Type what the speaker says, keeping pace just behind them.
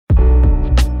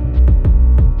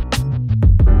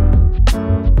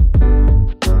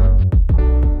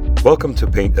Welcome to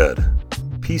Paint Ed.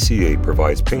 PCA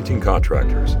provides painting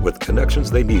contractors with connections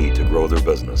they need to grow their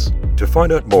business. To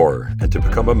find out more and to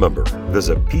become a member,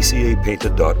 visit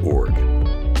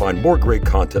pcapainted.org. Find more great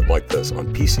content like this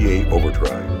on PCA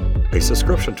Overdrive. A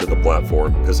subscription to the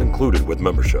platform is included with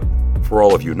membership. For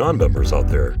all of you non-members out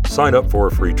there, sign up for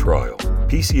a free trial.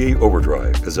 PCA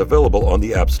Overdrive is available on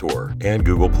the App Store and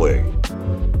Google Play.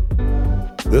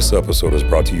 This episode is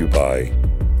brought to you by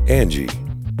Angie,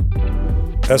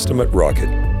 Estimate Rocket,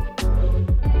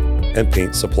 and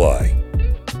Paint Supply.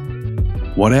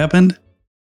 What happened?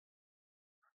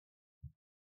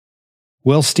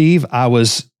 Well, Steve, I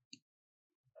was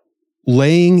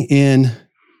laying in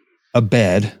a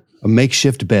bed, a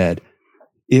makeshift bed.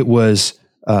 It was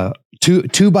a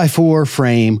 2x4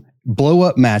 frame, blow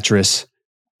up mattress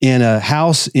in a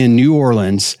house in New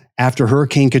Orleans after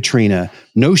Hurricane Katrina.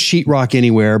 No sheetrock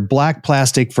anywhere, black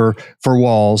plastic for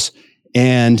walls.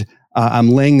 And I'm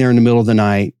laying there in the middle of the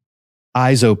night,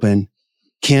 eyes open,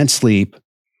 can't sleep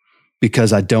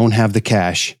because I don't have the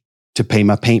cash to pay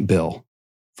my paint bill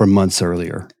from months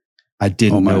earlier. I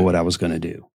didn't know what I was going to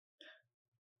do.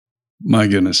 My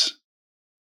goodness.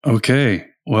 Okay.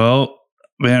 Well,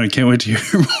 man, I can't wait to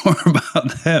hear more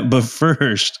about that. But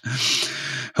first,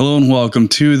 hello and welcome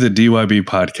to the DYB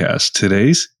podcast.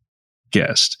 Today's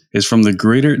guest is from the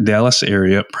greater Dallas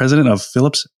area, president of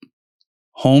Phillips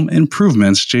Home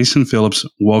Improvements, Jason Phillips.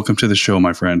 Welcome to the show,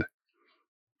 my friend.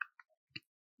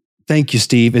 Thank you,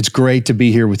 Steve. It's great to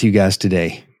be here with you guys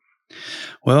today.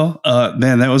 Well,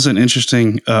 man, that was an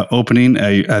interesting opening.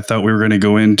 I thought we were going to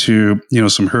go into,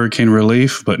 some hurricane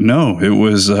relief, but no, it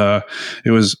was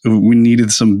we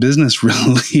needed some business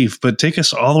relief. But take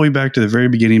us all the way back to the very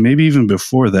beginning, maybe even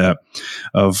before that,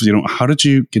 of, how did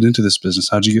you get into this business?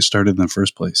 How did you get started in the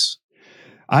first place?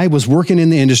 I was working in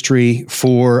the industry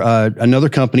for another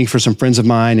company for some friends of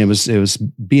mine. It was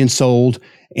being sold,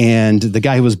 and the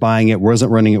guy who was buying it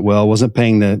wasn't running it well, wasn't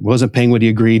paying what he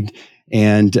agreed,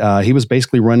 and he was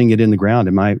basically running it in the ground.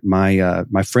 And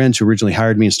my friends who originally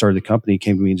hired me and started the company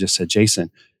came to me and just said,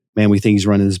 "Jason, man, we think he's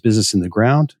running this business in the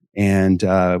ground, and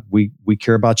we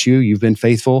care about you. You've been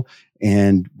faithful,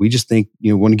 and we just think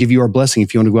want to give you our blessing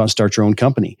if you want to go out and start your own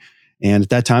company." And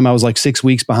at that time, I was like 6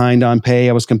 weeks behind on pay.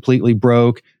 I was completely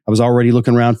broke. I was already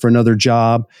looking around for another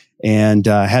job, and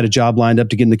had a job lined up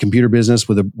to get in the computer business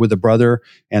with a brother.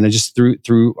 And I just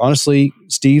through honestly,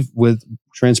 Steve, was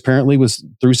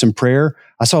through some prayer.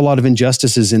 I saw a lot of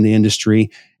injustices in the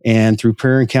industry, and through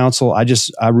prayer and counsel,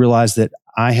 I realized that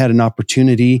I had an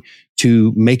opportunity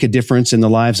to make a difference in the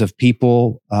lives of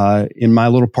people in my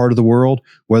little part of the world,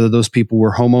 whether those people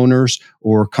were homeowners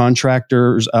or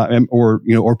contractors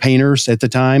or painters at the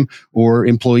time, or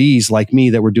employees like me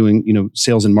that were doing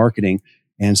sales and marketing.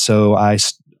 And so I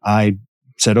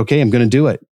said, okay, I'm going to do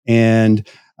it. And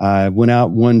I went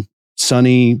out one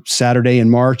sunny Saturday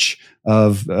in March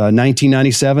of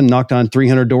 1997, knocked on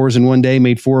 300 doors in one day,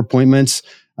 made 4 appointments.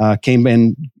 Came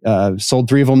and sold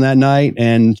 3 of them that night,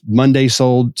 and Monday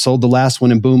sold the last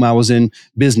one, and boom, I was in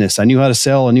business. I knew how to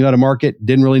sell, I knew how to market,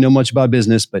 didn't really know much about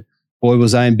business, but boy,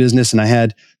 was I in business, and I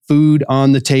had food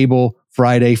on the table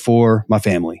Friday for my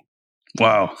family.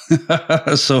 Wow.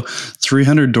 So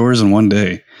 300 doors in one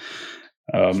day.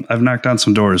 I've knocked on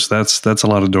some doors. That's a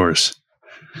lot of doors.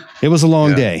 It was a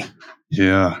long day.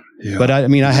 Yeah. But I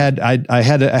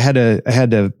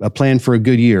had a plan for a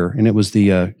good year, and it was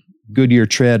the Goodyear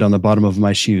tread on the bottom of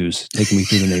my shoes, taking me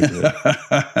through the neighborhood.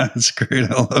 That's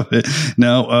great. I love it.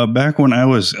 Now, back when I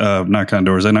was knocking on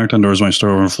doors, I knocked on doors when I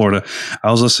started over in Florida.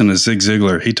 I was listening to Zig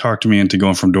Ziglar. He talked me into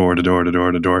going from door to door to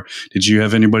door to door. Did you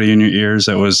have anybody in your ears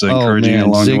that was encouraging you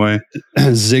along the way?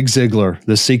 Zig Ziglar,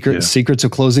 The Secrets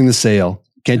of Closing the Sale.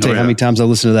 Can't tell you how many times I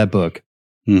listened to that book.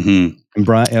 Mm-hmm.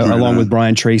 And along with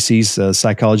Brian Tracy's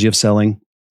Psychology of Selling.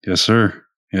 Yes, sir.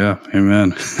 Yeah.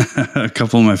 Amen. A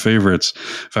couple of my favorites.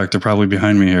 In fact, they're probably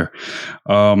behind me here.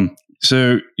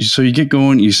 So you get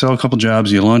going, you sell a couple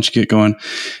jobs, you launch, get going.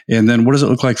 And then what does it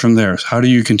look like from there? How do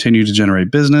you continue to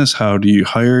generate business? How do you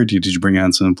hire? Did you bring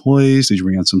on some employees? Did you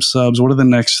bring on some subs? What do the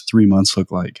next 3 months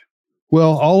look like?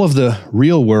 Well, all of the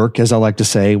real work, as I like to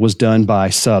say, was done by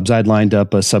subs. I'd lined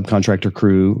up a subcontractor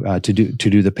crew to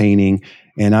do the painting.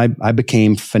 And I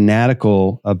became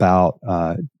fanatical about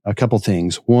a couple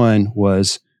things. One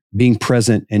was being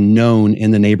present and known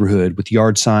in the neighborhood with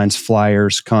yard signs,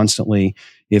 flyers constantly.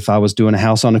 If I was doing a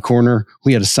house on a corner,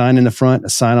 we had a sign in the front, a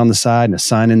sign on the side, and a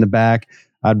sign in the back.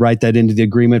 I'd write that into the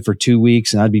agreement for 2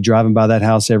 weeks, and I'd be driving by that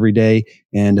house every day.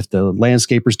 And if the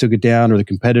landscapers took it down or the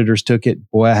competitors took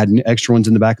it, boy, I had extra ones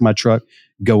in the back of my truck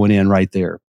going in right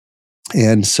there.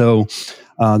 And so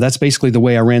that's basically the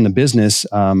way I ran the business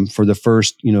for the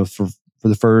first, for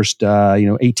the first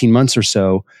 18 months or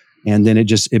so. And then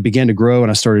it began to grow,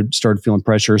 and I started feeling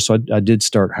pressure. So I did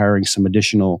start hiring some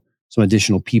additional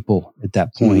people at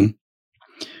that point.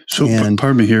 So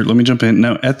pardon me here. Let me jump in.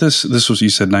 Now at this was, you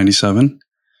said 97?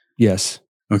 Yes.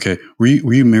 Okay. Were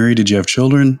you married? Did you have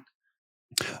children?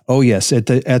 Oh yes. At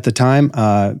the time,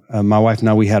 my wife and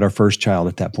I, we had our first child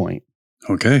at that point.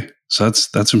 Okay. So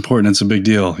that's important. It's a big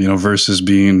deal, versus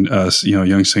being a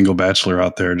young single bachelor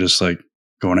out there just like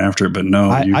going after it. But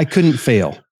no, I couldn't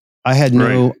fail. I had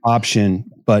no option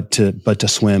but to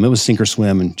swim. It was sink or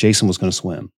swim, and Jason was going to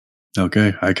swim.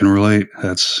 Okay, I can relate.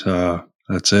 That's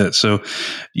it. So,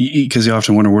 because you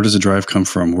often wonder, where does the drive come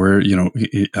from? Where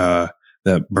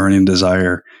that burning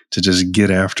desire to just get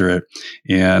after it.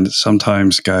 And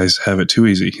sometimes guys have it too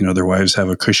easy. Their wives have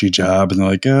a cushy job, and they're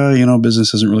like,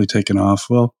 business isn't really taking off.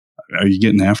 Well, are you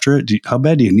getting after it? How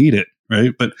bad do you need it?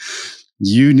 Right, but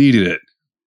you needed it.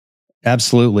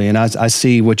 Absolutely. And I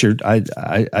see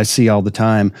I see all the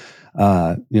time,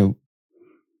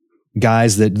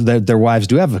 guys that their wives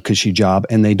do have a cushy job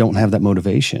and they don't have that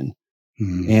motivation.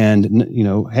 Mm-hmm. And,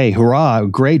 hey, hurrah,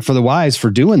 great for the wives for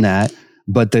doing that.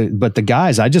 But the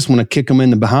guys, I just want to kick them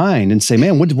in the behind and say,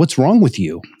 man, what's wrong with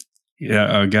you?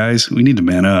 Yeah. Guys, we need to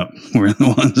man up. We're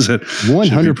the ones that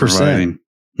 100%.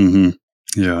 Mm-hmm.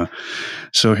 Yeah.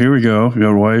 So here we go. We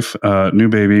got a wife, new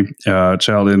baby,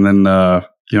 child, and then, a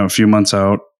few months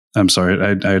out. I'm sorry,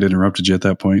 I had interrupted you at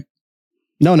that point.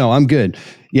 No, I'm good.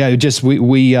 Yeah, just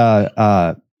we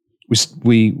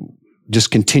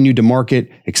just continued to market,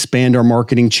 expand our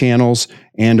marketing channels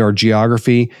and our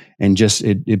geography, and just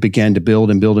it began to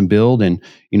build and build and build. And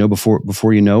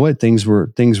before you know it, things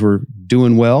were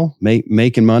doing well,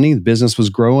 making money. The business was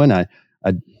growing. I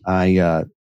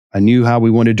knew how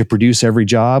we wanted to produce every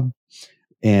job,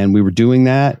 and we were doing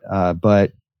that.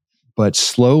 But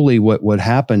slowly what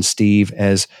happened, Steve,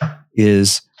 is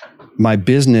my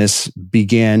business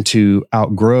began to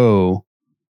outgrow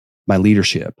my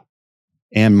leadership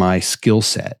and my skill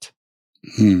set.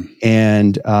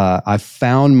 And I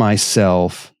found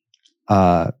myself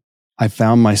in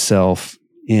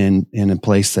a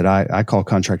place that I call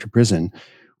contractor prison,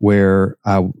 where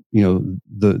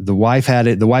the wife had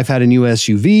it. The wife had a new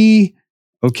SUV,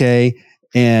 okay,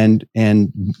 and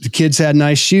the kids had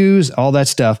nice shoes, all that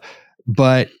stuff.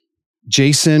 But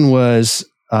Jason was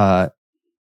in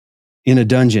a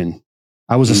dungeon.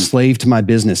 I was a slave to my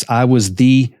business. I was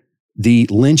the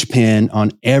linchpin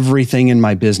on everything in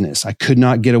my business. I could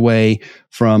not get away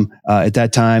from, at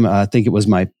that time, I think it was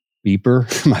my beeper,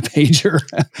 my pager.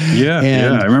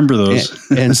 Yeah, I remember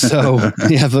those. And so,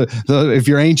 if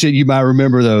you're ancient, you might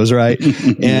remember those, right?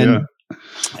 And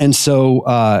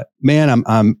so, man,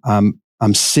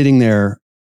 I'm sitting there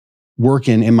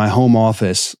working in my home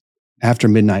office after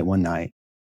midnight one night.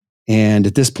 And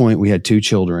at this point, we had 2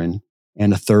 children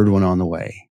and a third one on the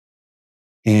way.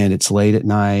 And it's late at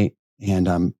night, and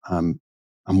I'm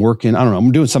working. I don't know.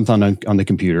 I'm doing something on the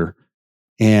computer,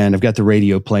 and I've got the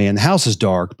radio playing. The house is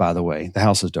dark, by the way. The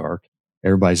house is dark.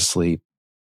 Everybody's asleep,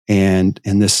 and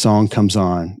this song comes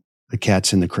on. The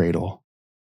Cat's in the Cradle.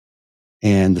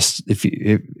 And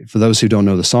for those who don't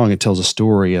know the song, it tells a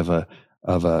story of a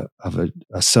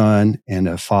son and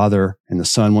a father, and the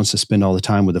son wants to spend all the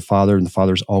time with the father, and the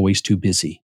father's always too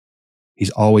busy.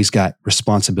 He's always got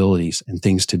responsibilities and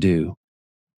things to do.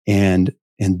 And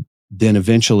then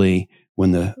eventually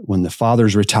when the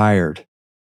father's retired,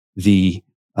 he's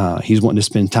wanting to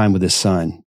spend time with his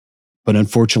son, but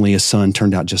unfortunately his son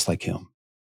turned out just like him,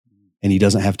 and he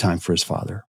doesn't have time for his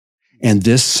father. And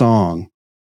this song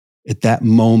at that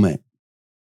moment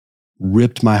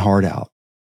ripped my heart out,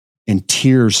 and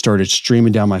tears started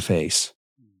streaming down my face.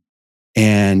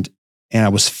 And I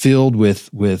was filled with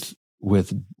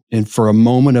and for a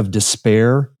moment of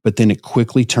despair, but then it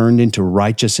quickly turned into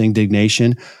righteous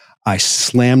indignation. I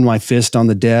slammed my fist on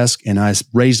the desk, and I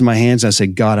raised my hands. And I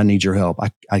said, God, I need your help.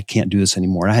 I can't do this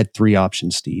anymore. And I had 3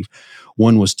 options, Steve.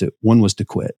 One was to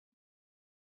quit.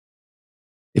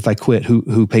 If I quit,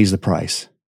 who pays the price?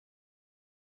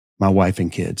 My wife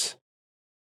and kids.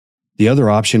 The other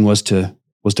option was to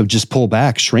just pull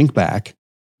back, shrink back,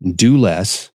 do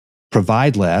less,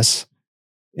 provide less,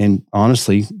 and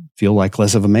honestly feel like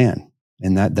less of a man.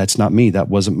 And that's not me. That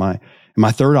wasn't my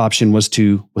third option was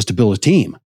to build a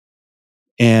team.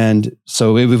 And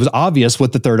so it was obvious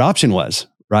what the third option was,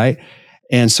 right?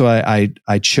 And so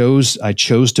I chose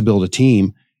to build a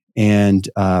team, and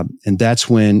that's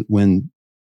when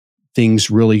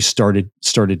things really started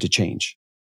to change.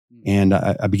 And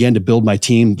I began to build my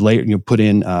team later, put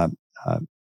in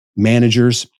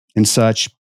managers and such.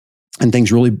 and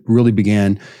things really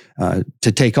began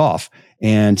to take off.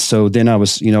 And so then I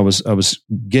was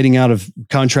getting out of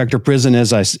contractor prison,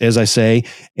 as I say,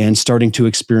 and starting to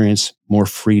experience more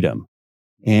freedom.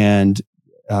 And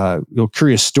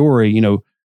curious story,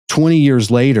 20 years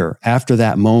later, after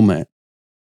that moment,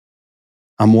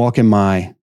 I'm walking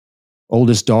my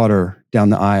oldest daughter down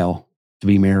the aisle to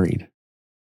be married.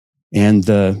 And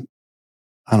the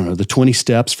 20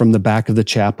 steps from the back of the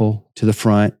chapel to the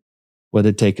front, whether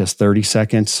it take us 30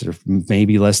 seconds or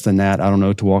maybe less than that, I don't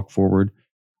know, to walk forward.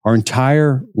 Our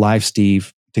entire life,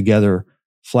 Steve, together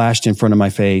flashed in front of my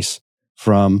face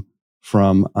from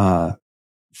the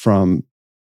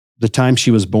time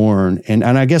she was born. And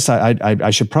I guess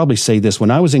I should probably say this.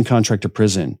 When I was in contractor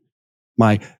prison,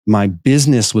 my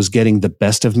business was getting the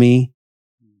best of me,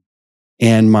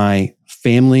 and my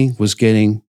family was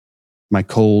getting my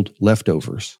cold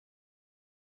leftovers.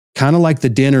 Kind of like the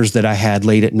dinners that I had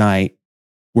late at night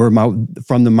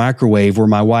from the microwave, where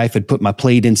my wife had put my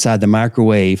plate inside the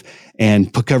microwave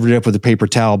and covered it up with a paper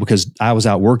towel because I was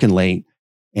out working late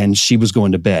and she was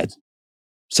going to bed.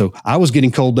 So I was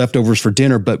getting cold leftovers for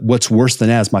dinner, but what's worse than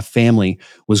that is my family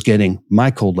was getting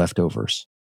my cold leftovers.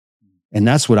 And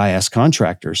that's what I ask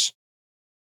contractors.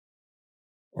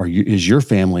 Is your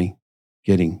family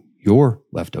getting your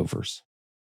leftovers?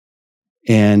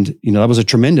 And, that was a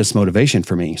tremendous motivation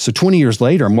for me. So 20 years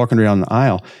later, I'm walking around the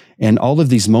aisle, and all of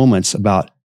these moments about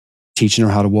teaching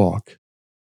her how to walk,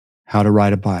 how to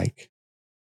ride a bike,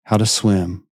 how to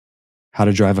swim, how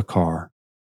to drive a car,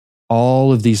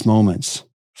 all of these moments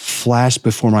flash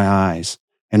before my eyes.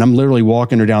 And I'm literally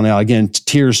walking her down the aisle, again,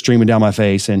 tears streaming down my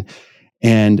face. And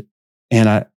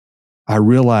I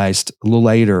realized a little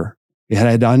later,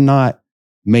 had I not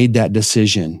made that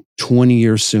decision 20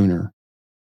 years sooner,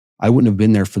 I wouldn't have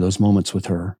been there for those moments with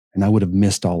her, and I would have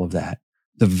missed all of that.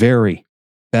 The very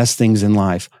best things in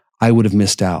life, I would have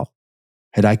missed out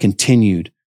had I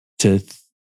continued to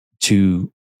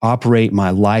operate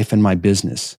my life and my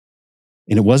business.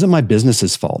 And it wasn't my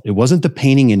business's fault. It wasn't the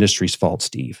painting industry's fault,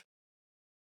 Steve.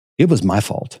 It was my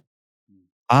fault.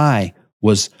 I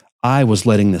was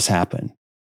letting this happen.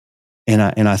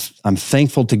 And I'm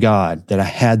thankful to God that I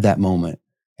had that moment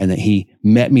and that He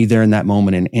met me there in that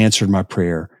moment and answered my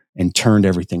prayer and turned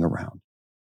everything around.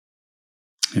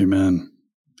 Amen.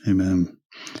 Amen.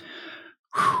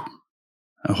 Whew.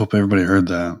 I hope everybody heard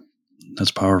that.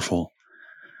 That's powerful.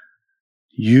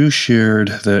 You shared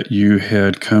that you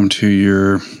had come to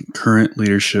your current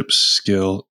leadership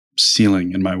skill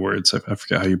ceiling, in my words. I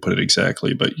forget how you put it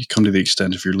exactly, but you come to the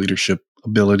extent of your leadership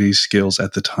abilities, skills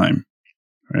at the time,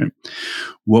 right?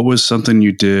 What was something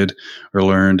you did or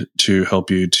learned to help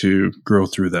you to grow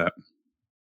through that?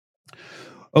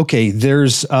 Okay,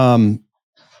 there's, I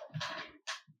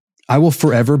will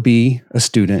forever be a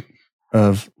student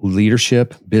of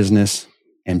leadership, business,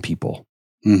 and people.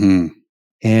 Mm-hmm.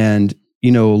 And,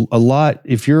 a lot,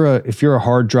 if you're a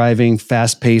hard driving,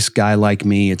 fast paced guy like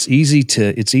me, it's easy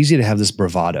to have this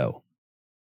bravado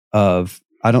of,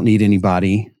 I don't need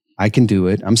anybody. I can do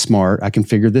it. I'm smart. I can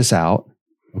figure this out.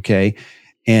 Okay.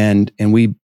 And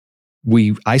we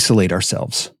isolate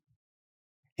ourselves.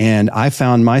 And I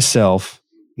found myself,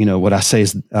 what I say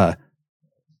is a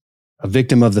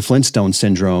victim of the Flintstone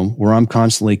syndrome, where I'm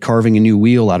constantly carving a new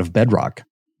wheel out of bedrock.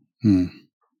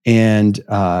 And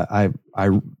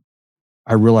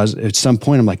I realized at some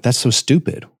point, I'm like, that's so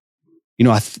stupid.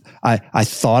 I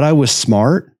thought I was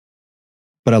smart,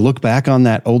 but I look back on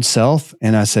that old self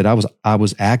and I said, I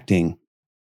was acting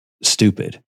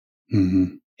stupid.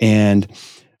 Mm-hmm. And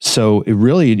so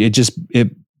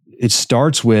it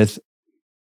starts with,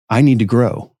 I need to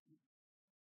grow.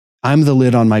 I'm the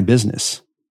lid on my business.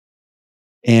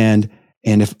 And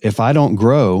if I don't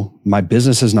grow, my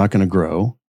business is not going to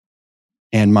grow,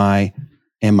 and my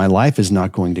life is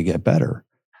not going to get better.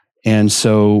 And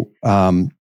so, at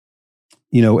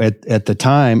the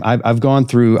time I've gone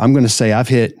through, I'm going to say I've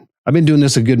been doing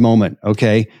this a good moment.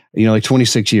 Okay. Like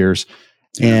 26 years.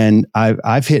 Yeah. And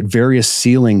I've hit various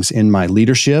ceilings in my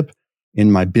leadership,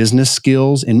 in my business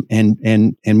skills, and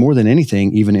more than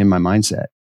anything, even in my mindset.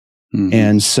 Mm-hmm.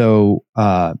 And so,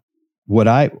 I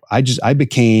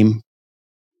became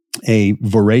a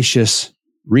voracious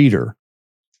reader.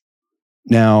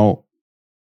 Now,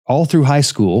 all through high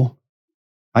school,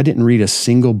 I didn't read a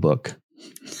single book.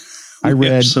 I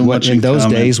read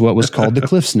what was called the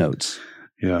Cliff's Notes.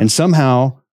 Yeah. And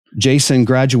somehow Jason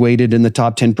graduated in the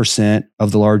top 10%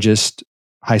 of the largest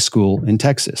high school in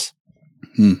Texas.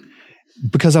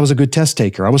 Because I was a good test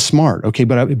taker. I was smart. Okay.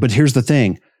 But here's the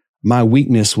thing. My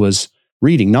weakness was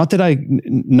reading. Not that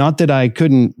I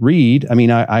couldn't read. I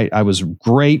mean, I was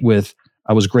great with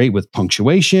was great with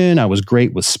punctuation. I was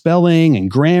great with spelling and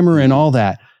grammar and all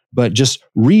that. But just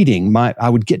reading, I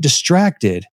would get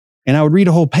distracted and I would read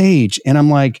a whole page and I'm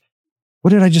like,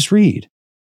 what did I just read?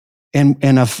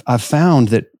 And I've found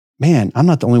that, man, I'm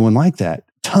not the only one like that.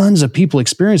 Tons of people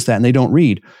experience that and they don't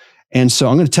read. And so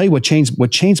I'm going to tell you what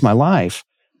changed my life,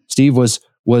 Steve, was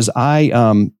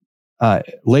I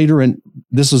later in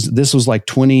this was like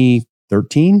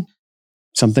 2013,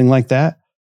 something like that.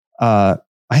 I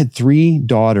had 3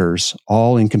 daughters,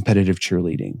 all in competitive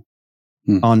cheerleading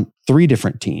on 3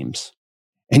 different teams.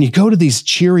 And you go to these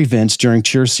cheer events during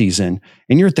cheer season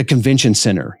and you're at the convention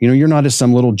center. You're not at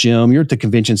some little gym. You're at the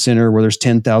convention center where there's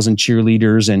 10,000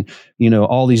 cheerleaders and,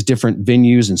 all these different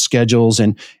venues and schedules.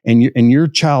 And your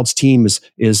child's team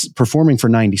is performing for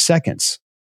 90 seconds.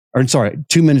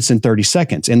 2 minutes and 30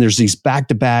 seconds. And there's these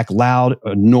back-to-back loud,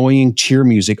 annoying cheer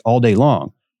music all day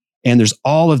long. And there's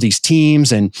all of these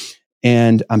teams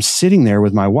and I'm sitting there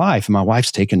with my wife and my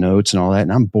wife's taking notes and all that.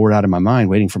 And I'm bored out of my mind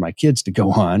waiting for my kids to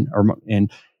go on.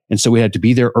 And so we had to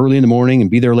be there early in the morning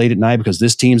and be there late at night because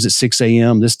this team's at 6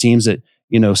 a.m. This team's at,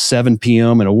 7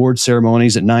 p.m. and award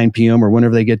ceremonies at 9 p.m. or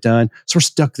whenever they get done. So we're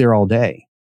stuck there all day.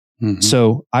 Mm-hmm.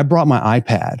 So I brought my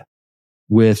iPad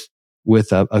with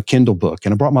a Kindle book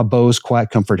and I brought my Bose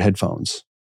Quiet Comfort headphones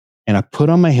and I put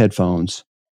on my headphones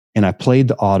and I played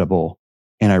the Audible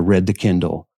and I read the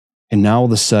Kindle. And now all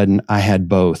of a sudden I had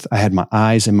both. I had my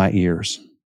eyes and my ears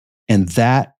and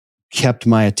that kept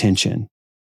my attention.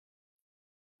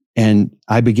 And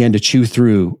I began to chew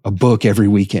through a book every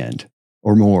weekend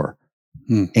or more.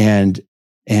 And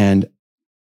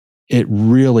it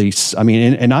really,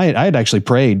 and I had actually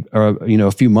prayed,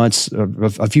 a few months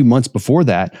before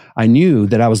that. I knew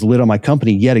that I was the lid on my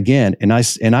company yet again. And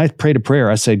I prayed a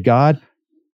prayer. I said, God,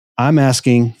 I'm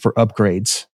asking for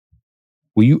upgrades.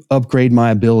 Will you upgrade my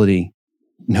ability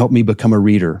and help me become a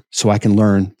reader so I can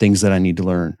learn things that I need to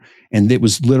learn? And it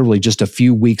was literally just a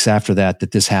few weeks after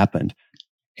that this happened.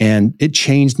 And it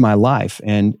changed my life.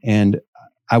 And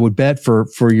I would bet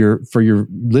for your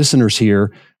listeners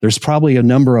here, there's probably a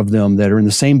number of them that are in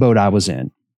the same boat I was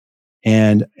in.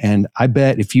 And I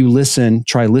bet if you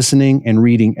try listening and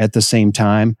reading at the same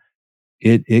time,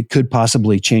 it could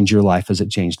possibly change your life as it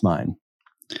changed mine.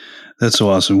 That's so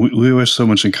awesome. We have so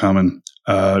much in common.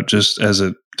 Just as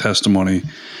a testimony,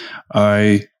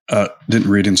 I didn't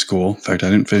read in school. In fact, I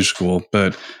didn't finish school,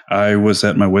 but I was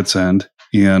at my wit's end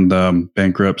and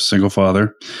bankrupt single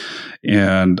father.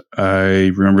 And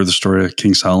I remember the story of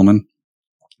King Solomon.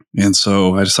 And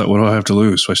so I just thought, what do I have to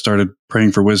lose? So I started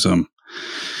praying for wisdom.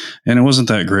 And it wasn't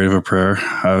that great of a prayer.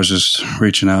 I was just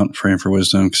reaching out, praying for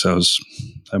wisdom because I was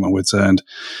at my wit's end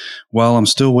while I'm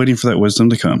still waiting for that wisdom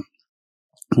to come.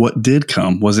 What did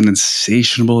come was an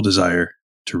insatiable desire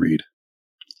to read.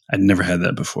 I'd never had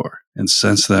that before. And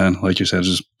since then, like you said, I've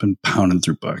just been pounding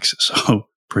through books. So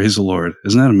praise the Lord.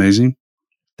 Isn't that amazing?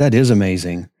 That is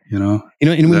amazing. And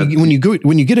when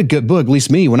you get a good book, at least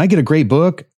me, when I get a great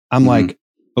book, I'm like,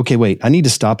 okay, wait, I need to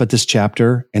stop at this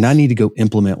chapter and I need to go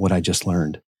implement what I just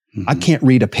learned. Mm-hmm. I can't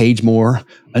read a page more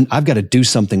and I've got to do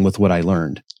something with what I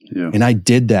learned. Yeah. And I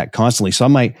did that constantly. So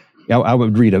I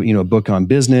would read a book on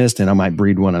business and I might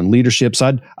read one on leadership.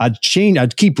 So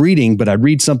I'd keep reading, but I'd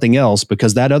read something else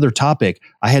because that other topic,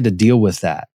 I had to deal with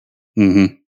that.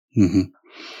 Mm-hmm. Mm-hmm.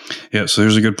 Yeah. So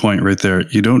there's a good point right there.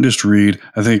 You don't just read.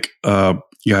 I think,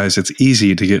 guys, it's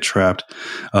easy to get trapped,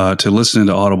 to listen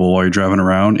to Audible while you're driving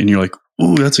around and you're like,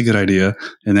 ooh, that's a good idea.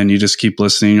 And then you just keep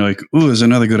listening. You're like, ooh, there's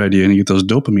another good idea. And you get those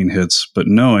dopamine hits. But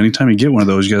no, anytime you get one of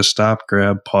those, you got to stop,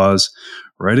 grab, pause,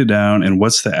 write it down. And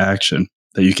what's the action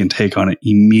that you can take on it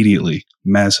immediately?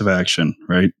 Massive action,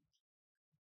 right?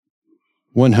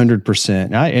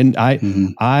 100%.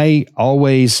 I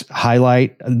always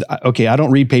highlight, okay, I don't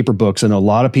read paper books. I know a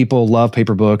lot of people love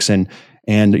paper books and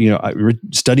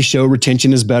studies show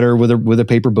retention is better with a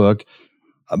paper book.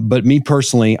 But me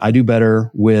personally, I do better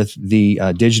with the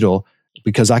digital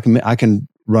because I can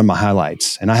run my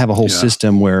highlights and I have a whole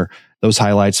system where those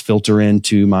highlights filter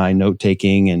into my note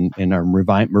taking and I'm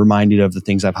reminded of the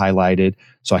things I've highlighted.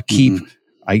 So I keep,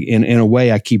 in a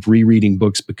way, I keep rereading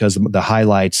books because the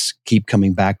highlights keep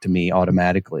coming back to me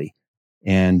automatically.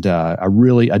 And I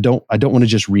don't want to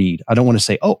just read. I don't want to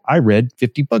say, oh, I read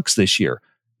 50 books this year.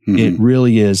 Mm-hmm. It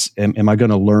really is, am I going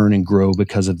to learn and grow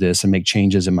because of this and make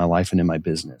changes in my life and in my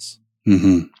business?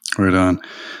 Mm-hmm. Right on.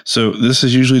 So this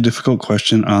is usually a difficult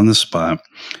question on the spot.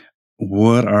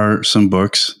 What are some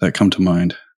books that come to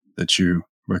mind that you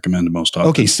recommend most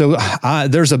often? Okay, so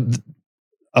there's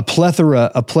a plethora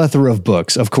of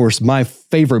books. Of course, my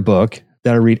favorite book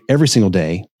that I read every single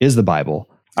day is the Bible.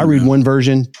 I read one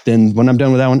version, then when I'm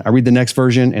done with that one, I read the next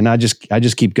version, and I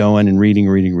just keep going and reading.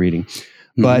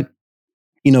 Mm-hmm. But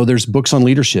there's books on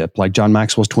leadership, like John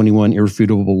Maxwell's 21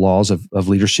 Irrefutable Laws of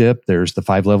Leadership. There's the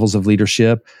 5 Levels of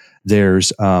Leadership.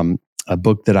 There's a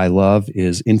book that I love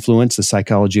is Influence, the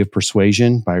Psychology of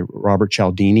Persuasion by Robert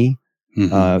Cialdini.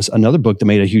 Mm-hmm. Another book that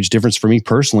made a huge difference for me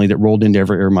personally that rolled into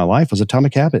every area of my life was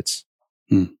Atomic Habits.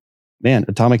 Man,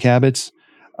 Atomic Habits,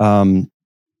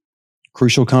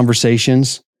 Crucial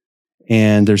Conversations.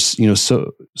 And there's,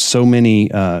 so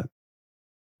many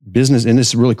business, and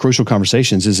this really Crucial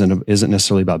Conversations isn't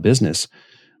necessarily about business,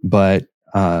 but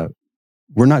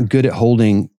we're not good at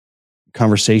holding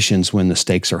conversations when the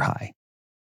stakes are high.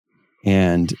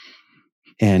 And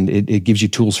it gives you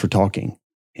tools for talking.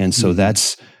 And so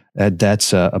that's a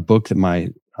book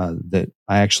that that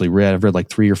I actually read. I've read like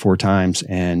 3 or 4 times,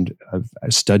 and I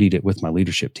studied it with my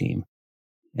leadership team.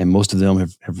 And most of them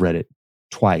have read it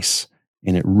twice.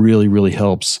 And it really, really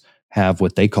helps have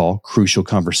what they call crucial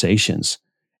conversations.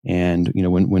 And,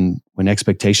 when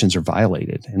expectations are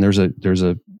violated, and there's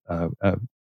a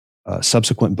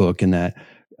subsequent book in that,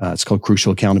 it's called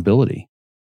Crucial Accountability.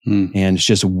 And it's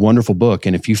just a wonderful book.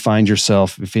 And if you find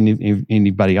yourself, if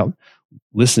anybody out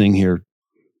listening here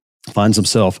finds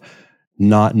himself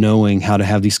not knowing how to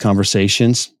have these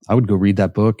conversations, I would go read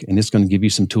that book, and it's going to give you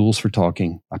some tools for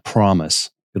talking. I promise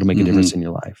it'll make a difference in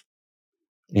your life.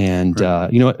 And,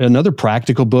 another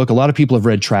practical book, a lot of people have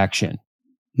read Traction.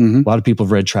 A lot of people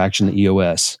have read Traction, the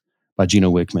EOS by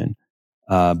Gino Wickman.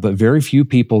 But very few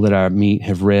people that I meet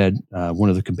have read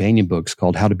one of the companion books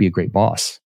called How to Be a Great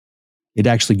Boss. It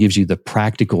actually gives you the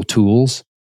practical tools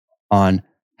on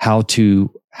how to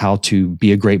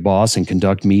be a great boss and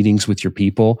conduct meetings with your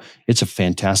people. It's a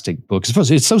fantastic book.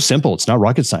 It's so simple. It's not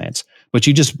rocket science, but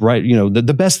you just write,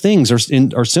 the best things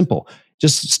are simple.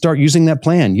 Just start using that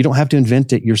plan. You don't have to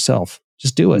invent it yourself.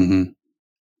 Just do it. Mm-hmm.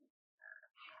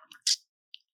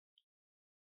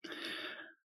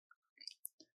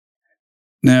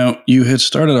 Now, you had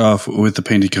started off with the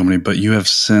painting company, but you have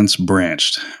since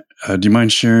branched. Do you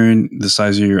mind sharing the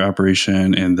size of your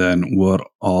operation and then what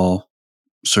all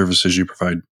services you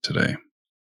provide today?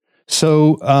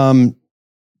 So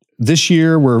this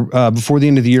year, we're before the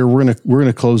end of the year, we're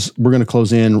gonna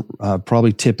close in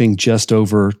probably tipping just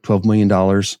over $12 million.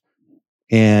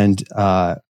 And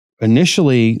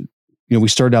initially, we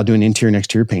started out doing interior and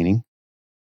exterior painting,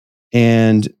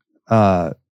 and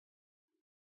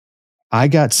I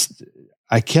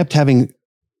kept having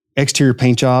exterior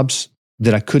paint jobs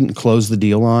that I couldn't close the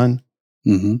deal on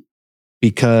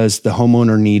because the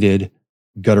homeowner needed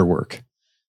gutter work.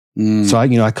 So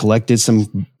I collected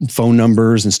some phone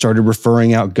numbers and started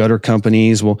referring out gutter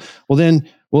companies. Well, the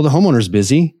homeowner's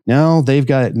busy. Now they've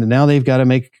got to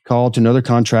make a call to another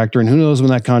contractor, and who knows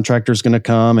when that contractor is going to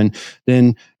come. And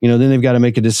then they've got to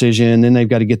make a decision. Then they've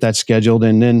got to get that scheduled.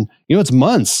 And then, it's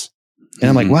months. And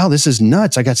I'm like, wow, this is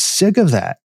nuts. I got sick of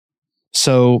that.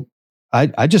 So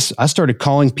I started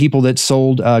calling people that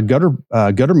sold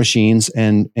gutter machines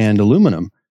and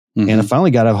aluminum. And I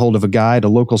finally got a hold of a guy at a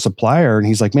local supplier, and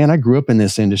he's like, man, I grew up in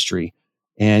this industry.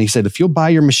 And he said, if you'll buy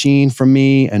your machine from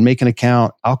me and make an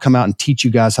account, I'll come out and teach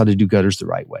you guys how to do gutters the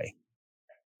right way.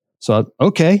 So,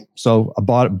 okay. So I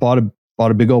bought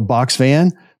a big old box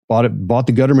van, bought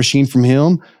the gutter machine from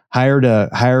him, hired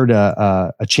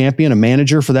a champion, a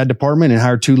manager for that department, and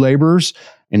hired 2 laborers.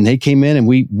 And they came in, and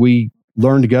we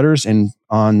learned gutters. And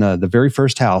on the very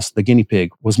first house, the guinea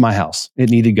pig was my house. It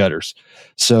needed gutters.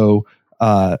 So,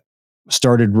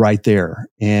 started right there.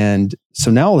 And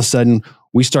so now all of a sudden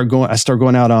I start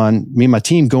going out on, me and my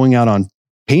team going out on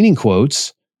painting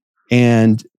quotes.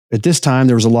 And at this time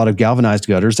there was a lot of galvanized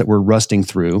gutters that were rusting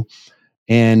through,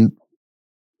 and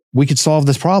we could solve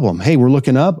this problem. Hey, we're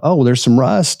looking up. Oh, there's some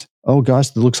rust. Oh gosh,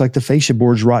 it looks like the fascia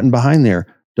board's rotten behind there.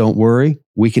 Don't worry.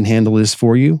 We can handle this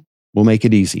for you. We'll make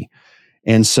it easy.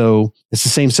 And so it's the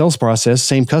same sales process,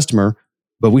 same customer,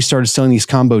 but we started selling these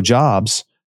combo jobs.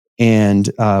 And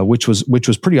which was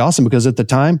pretty awesome, because at the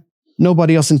time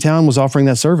nobody else in town was offering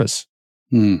that service.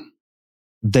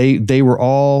 They were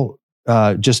all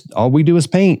just, all we do is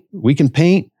paint. We can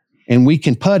paint and we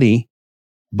can putty,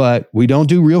 but we don't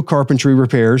do real carpentry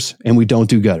repairs, and we don't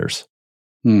do gutters.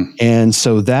 And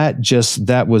so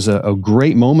that was a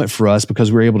great moment for us,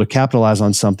 because we were able to capitalize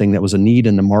on something that was a need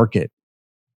in the market,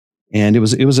 and it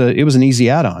was an easy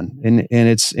add-on. And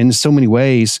it's, in so many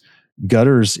ways,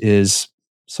 gutters is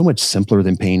so much simpler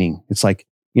than painting. It's like,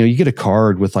 you get a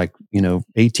card with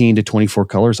 18 to 24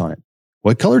 colors on it.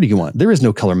 What color do you want? There is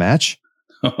no color match.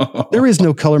 There is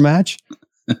no color match.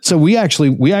 So we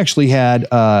actually had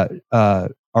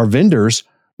our vendors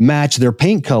match their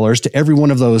paint colors to every one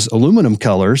of those aluminum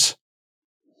colors.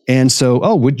 And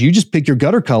so, would you just pick your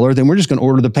gutter color? Then we're just going to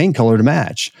order the paint color to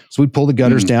match. So we'd pull the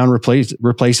gutters down,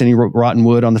 replace any rotten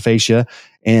wood on the fascia,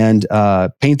 and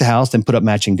paint the house, then put up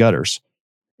matching gutters.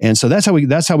 And so that's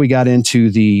how we got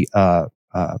into the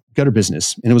gutter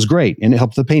business, and it was great, and it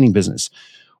helped the painting business.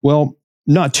 Well,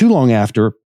 not too long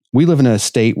after, we live in a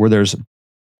state where there's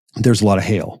a lot of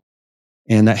hail,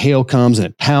 and that hail comes and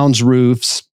it pounds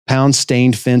roofs, pounds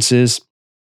stained fences,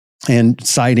 and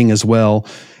siding as well.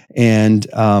 And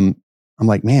I'm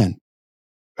like, man,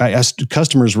 I asked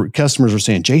customers were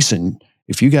saying, Jason,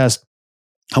 if you guys,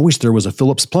 I wish there was a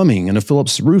Phillips plumbing and a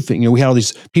Phillips roofing. We had all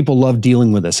these people love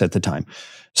dealing with us at the time.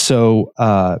 So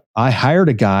I hired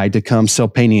a guy to come sell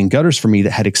painting and gutters for me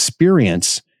that had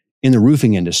experience in the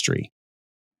roofing industry.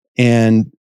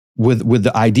 And with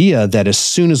the idea that as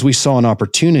soon as we saw an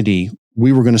opportunity,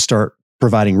 we were going to start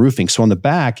providing roofing. So on the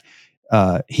back,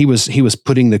 he was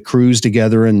putting the crews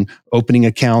together and opening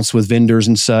accounts with vendors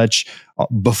and such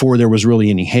before there was really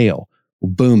any hail.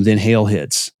 Well, boom, then hail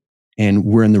hits, and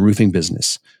we're in the roofing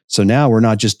business. So now we're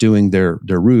not just doing their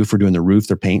roof; we're doing their roof,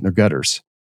 their paint, their gutters.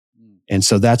 And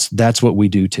so that's what we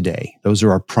do today. Those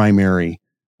are our primary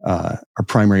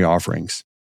offerings.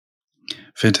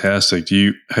 Fantastic. Do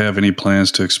you have any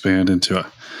plans to expand into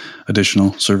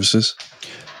additional services?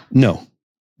 No,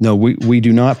 we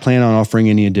do not plan on offering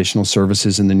any additional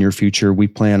services in the near future. We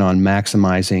plan on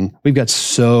maximizing. We've got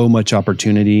so much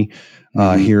opportunity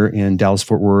here in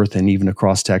Dallas-Fort Worth and even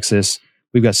across Texas.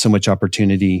 We've got so much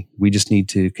opportunity. We just need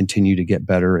to continue to get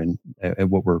better at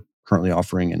what we're currently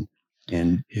offering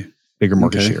and bigger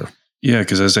market share. Yeah,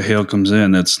 because as the hail comes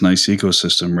in, that's nice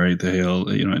ecosystem, right? The hail,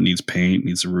 it needs paint,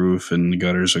 needs a roof, and the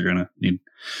gutters are going to need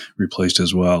replaced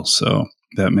as well. So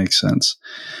that makes sense.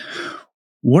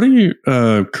 What are your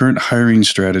current hiring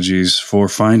strategies for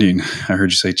finding, I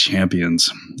heard you say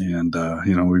champions, and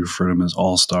we refer to them as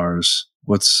all-stars.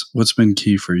 What's been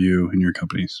key for you and your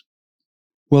companies?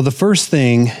 Well, the first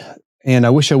thing, and I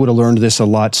wish I would have learned this a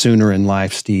lot sooner in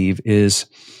life, Steve, is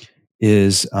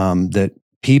that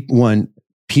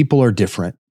people are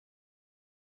different,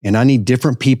 and I need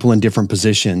different people in different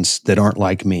positions that aren't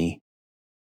like me.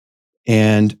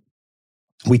 And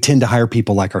we tend to hire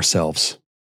people like ourselves.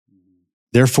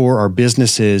 Therefore, our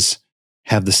businesses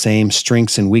have the same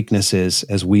strengths and weaknesses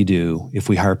as we do if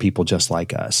we hire people just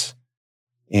like us.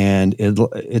 And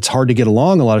it's hard to get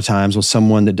along a lot of times with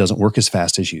someone that doesn't work as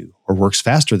fast as you, or works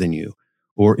faster than you,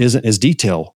 or isn't as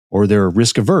detailed, or they're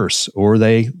risk averse, or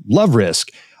they love risk,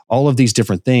 all of these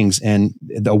different things. And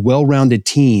a well-rounded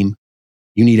team,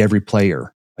 you need every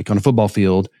player. Like on a football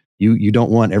field, you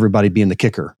don't want everybody being the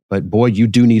kicker, but boy, you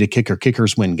do need a kicker.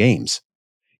 Kickers win games.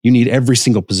 You need every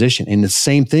single position. And the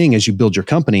same thing as you build your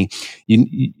company,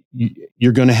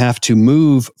 you're going to have to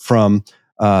move from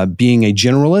being a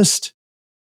generalist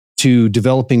to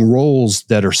developing roles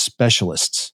that are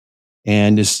specialists.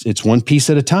 And it's one piece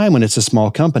at a time when it's a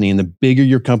small company. And the bigger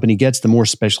your company gets, the more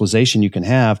specialization you can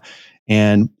have.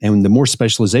 And the more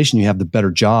specialization you have, the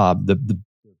better job, the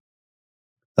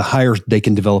higher they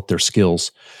can develop their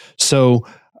skills. So,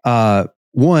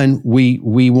 one,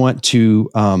 we want to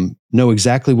know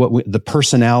exactly the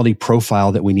personality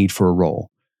profile that we need for a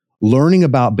role. Learning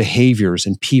about behaviors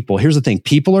and people. Here's the thing.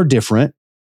 People are different,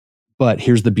 but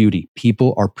here's the beauty.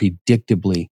 People are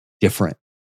predictably different.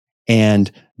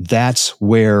 And that's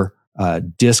where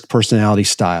DISC personality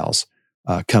styles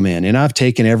come in. And I've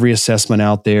taken every assessment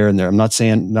out there, and I'm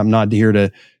not here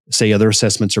to say other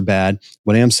assessments are bad.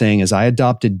 What I am saying is I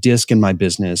adopted DISC in my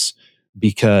business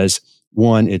because,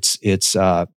 one, it's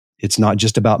not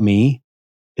just about me.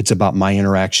 It's about my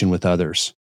interaction with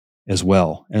others as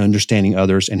well, and understanding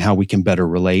others and how we can better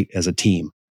relate as a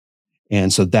team.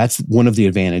 And so that's one of the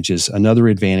advantages. Another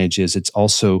advantage is it's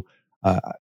also,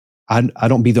 I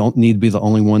don't need to be the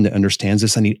only one that understands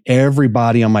this. I need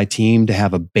everybody on my team to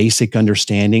have a basic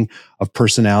understanding of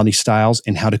personality styles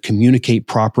and how to communicate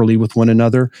properly with one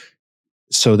another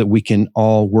so that we can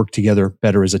all work together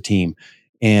better as a team.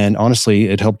 And honestly,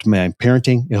 it helped my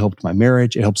parenting, it helped my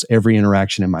marriage, it helps every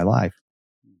interaction in my life.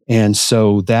 And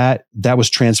so that was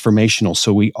transformational.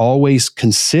 So we always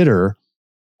consider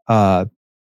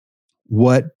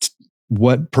what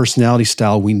personality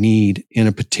style we need in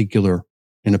a particular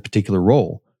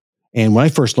role. And when I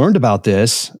first learned about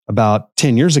this about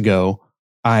 10 years ago,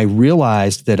 I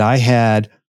realized that I had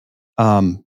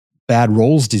bad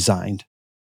roles designed.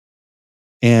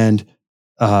 And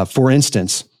for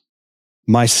instance,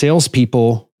 my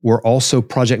salespeople were also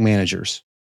project managers.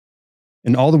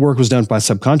 And all the work was done by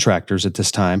subcontractors at this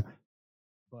time.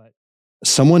 But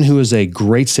someone who is a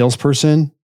great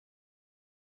salesperson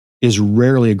is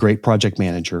rarely a great project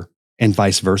manager, and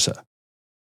vice versa.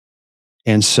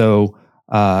 And so,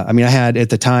 I had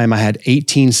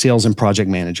 18 sales and project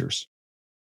managers,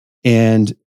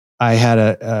 and I had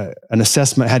an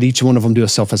assessment, had each one of them do a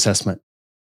self-assessment.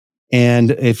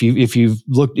 And if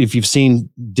you've seen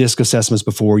DISC assessments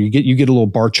before, you get a little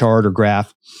bar chart or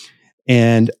graph.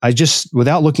 And I just,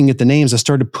 without looking at the names, I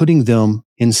started putting them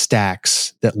in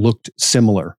stacks that looked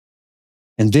similar.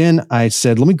 And then I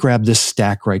said, let me grab this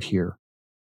stack right here.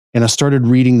 And I started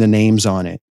reading the names on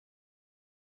it.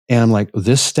 And I'm like,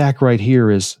 this stack right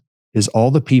here is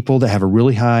all the people that have a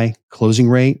really high closing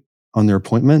rate on their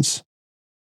appointments,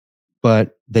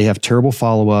 but they have terrible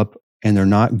follow-up and they're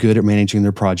not good at managing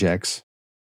their projects.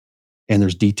 And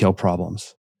there's detail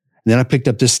problems. And then I picked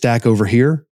up this stack over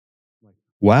here.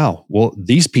 Wow. Well,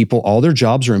 these people, all their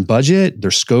jobs are in budget. They're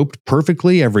scoped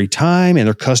perfectly every time and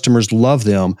their customers love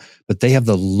them, but they have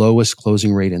the lowest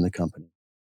closing rate in the company.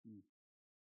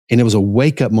 And it was a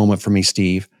wake-up moment for me,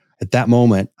 Steve. At that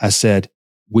moment, I said,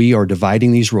 we are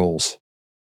dividing these roles.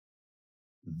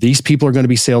 These people are going to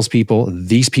be salespeople.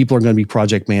 These people are going to be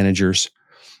project managers.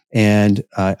 And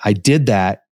I did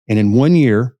that. And in 1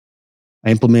 year, I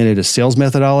implemented a sales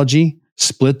methodology,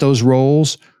 split those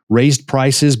roles, raised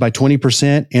prices by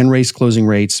 20%, and raised closing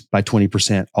rates by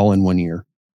 20%, all in 1 year.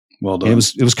 Well done.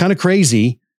 And it was kind of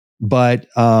crazy, but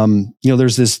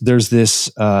there's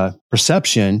this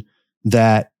perception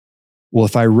that, well,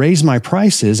 if I raise my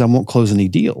prices, I won't close any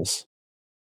deals.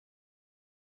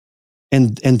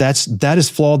 And that is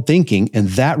flawed thinking. And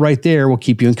that right there will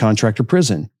keep you in contractor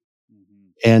prison.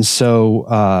 Mm-hmm. And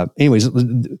so,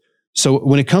 so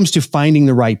when it comes to finding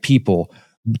the right people,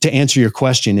 to answer your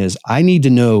question is, I need to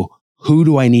know, who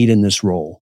do I need in this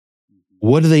role?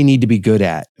 What do they need to be good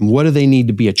at? And what do they need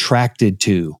to be attracted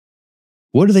to?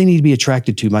 What do they need to be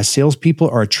attracted to? My salespeople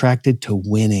are attracted to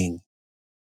winning.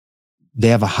 They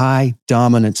have a high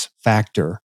dominance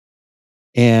factor.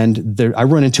 And I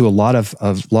run into a lot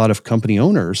of company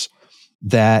owners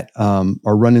that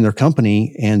are running their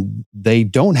company and they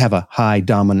don't have a high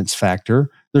dominance factor.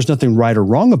 There's nothing right or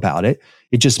wrong about it.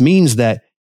 It just means that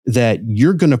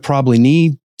you're going to probably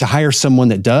need to hire someone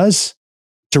that does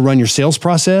to run your sales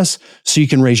process so you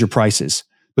can raise your prices,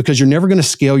 because you're never going to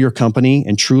scale your company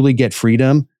and truly get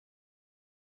freedom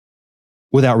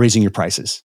without raising your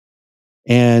prices.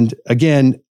 And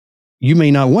again, you may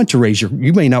not want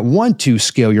to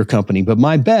scale your company, but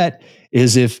my bet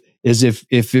is if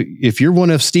you're one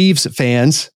of Steve's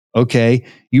fans, okay,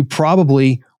 you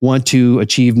probably want to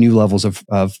achieve new levels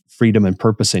of freedom and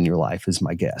purpose in your life, is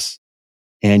my guess.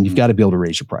 And you've got to be able to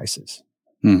raise your prices.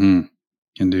 Mm-hmm.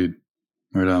 Indeed.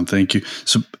 Right on. Thank you.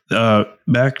 So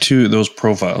back to those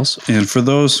profiles. And for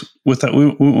those with that, we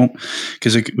won't,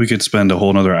 because we could spend a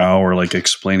whole nother hour like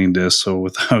explaining this. So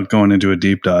without going into a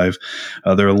deep dive,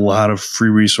 there are a lot of free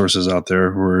resources out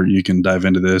there where you can dive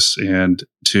into this. And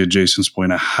to Jason's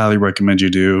point, I highly recommend you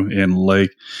do. And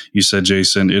like you said,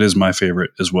 Jason, it is my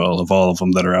favorite as well of all of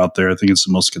them that are out there. I think it's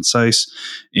the most concise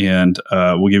and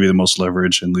will give you the most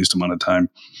leverage in least amount of time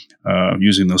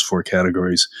using those 4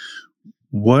 categories.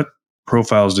 What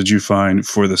profiles did you find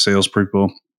for the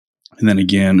salespeople, and then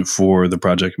again for the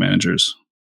project managers?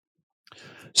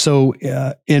 So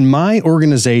in my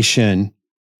organization,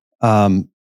 someone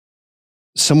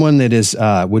that is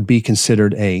would be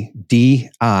considered a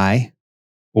DI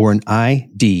or an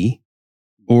ID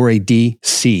or a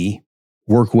DC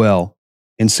work well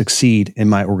and succeed in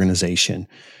my organization.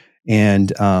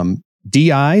 And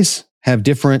DIs have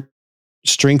different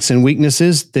strengths and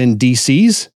weaknesses than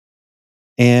DCs.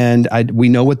 And we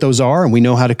know what those are, and we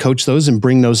know how to coach those and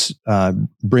bring those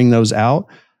out.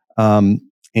 And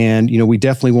we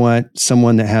definitely want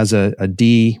someone that has a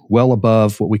D well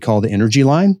above what we call the energy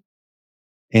line.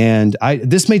 And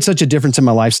this made such a difference in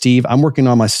my life, Steve. I'm working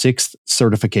on my 6th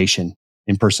certification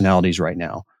in personalities right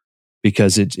now,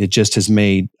 because it just has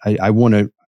made. I want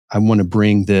to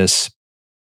bring this.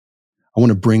 I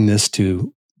want to bring this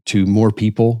to more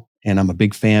people. And I'm a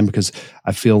big fan because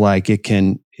I feel like it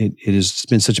has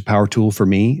been such a power tool for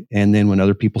me. And then when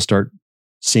other people start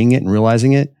seeing it and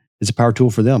realizing it, it's a power tool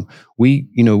for them.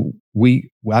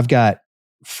 I've got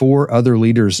 4 other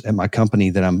leaders at my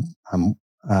company that I'm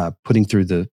putting through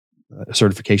the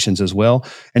certifications as well.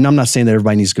 And I'm not saying that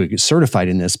everybody needs to get certified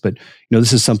in this, but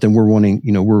this is something we're wanting.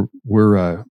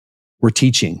 We're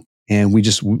teaching, and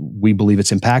we believe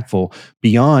it's impactful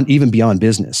beyond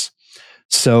business.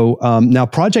 So now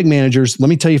project managers, let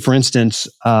me tell you, for instance,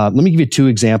 let me give you 2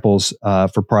 examples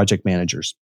for project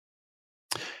managers.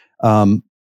 Do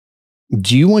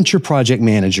you want your project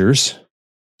managers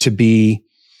to be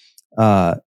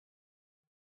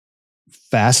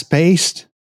fast-paced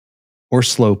or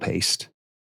slow paced?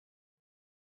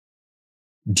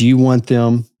 Do you want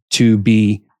them to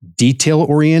be detail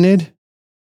oriented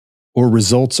or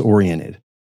results oriented?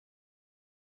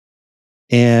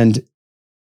 And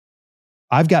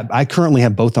I currently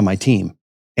have both on my team,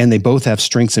 and they both have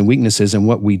strengths and weaknesses. And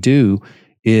what we do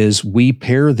is we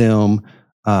pair them.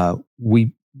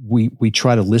 We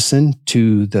try to listen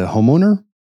to the homeowner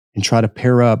and try to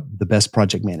pair up the best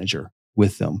project manager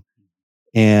with them.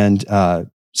 And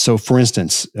so, for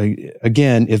instance,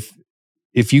 again,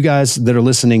 if you guys that are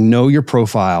listening know your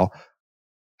profile,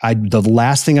 the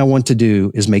last thing I want to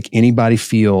do is make anybody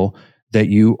feel that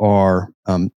you are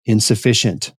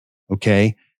insufficient.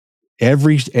 Okay.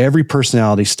 Every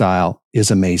personality style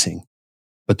is amazing,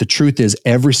 but the truth is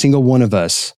every single one of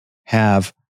us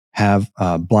have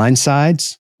blind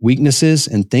sides, weaknesses,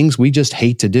 and things we just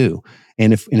hate to do.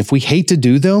 And if we hate to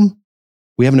do them,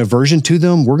 we have an aversion to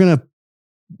them, we're going to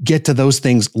get to those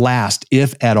things last,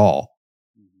 if at all.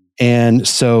 And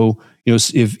so,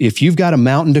 if you've got a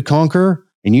mountain to conquer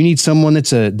and you need someone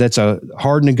that's a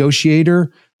hard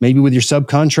negotiator, maybe with your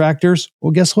subcontractors, well,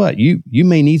 guess what? You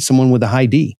may need someone with a high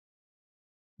D.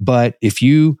 But if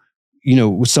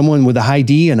with someone with a high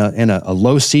D and a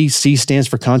low C, C stands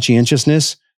for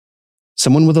conscientiousness.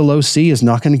 Someone with a low C is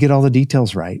not going to get all the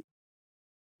details right.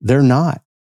 They're not.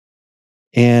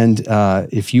 And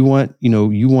if you want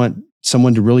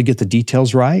someone to really get the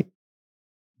details right,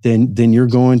 then you're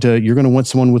going to want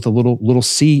someone with a little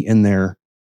C in their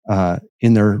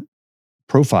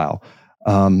profile.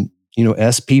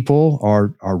 S people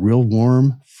are real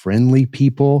warm, friendly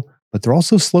people, but they're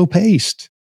also slow paced.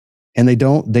 And they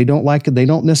don't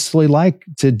necessarily like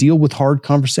to deal with hard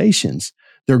conversations.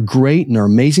 They're great and they're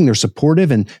amazing. They're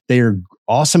supportive and they are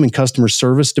awesome in customer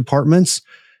service departments.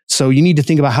 So you need to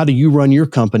think about, how do you run your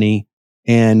company?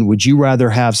 And would you rather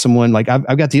have someone like I'm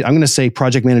going to say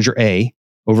project manager A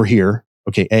over here.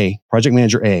 Okay. Project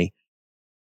manager A.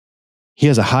 He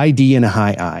has a high D and a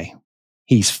high I.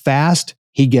 He's fast.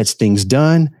 He gets things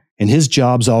done and his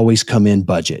jobs always come in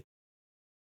budget.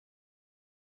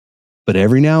 But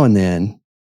every now and then,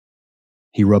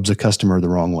 he rubs a customer the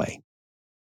wrong way.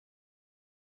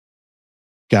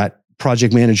 Got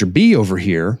project manager B over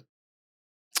here.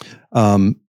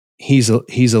 He's a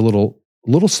little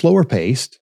slower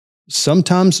paced.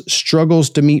 Sometimes struggles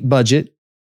to meet budget,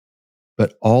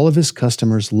 but all of his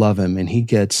customers love him, and he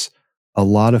gets a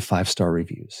lot of 5-star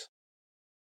reviews.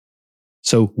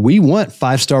 So we want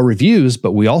 5-star reviews,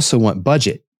 but we also want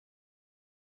budget.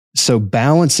 So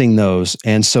balancing those.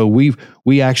 And so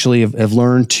we actually have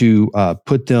learned to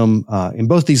put them, and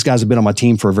both these guys have been on my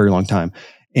team for a very long time.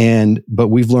 But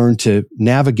we've learned to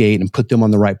navigate and put them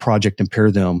on the right project and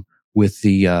pair them with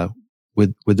the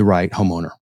right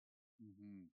homeowner.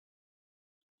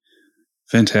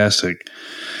 Fantastic.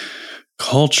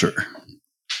 Culture.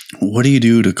 What do you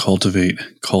do to cultivate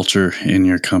culture in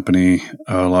your company?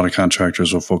 A lot of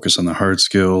contractors will focus on the hard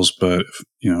skills, but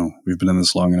we've been in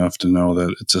this long enough to know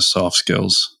that it's just soft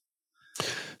skills.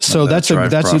 So that's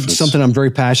something I'm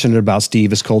very passionate about,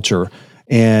 Steve, is culture.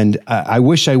 And I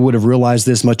wish I would have realized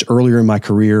this much earlier in my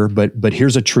career, but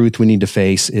here's a truth we need to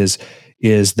face is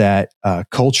that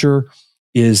culture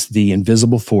is the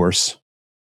invisible force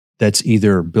that's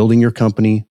either building your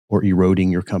company or eroding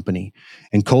your company.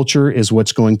 And culture is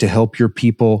what's going to help your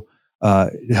people,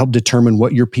 help determine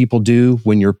what your people do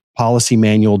when your policy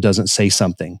manual doesn't say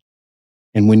something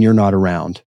and when you're not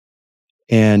around.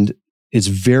 And it's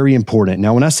very important.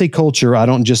 Now, when I say culture, I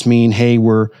don't just mean, hey,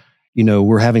 we're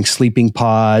having sleeping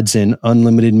pods and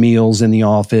unlimited meals in the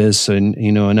office and,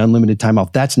 an unlimited time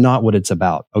off. That's not what it's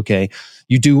about. Okay.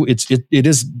 You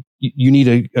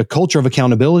need a culture of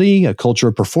accountability, a culture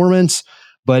of performance,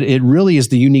 but it really is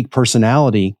the unique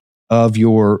personality of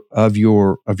your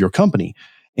company.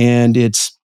 And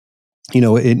it's,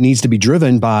 it needs to be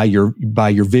driven by your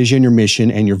vision, your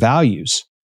mission, and your values.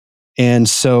 And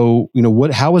so,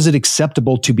 how is it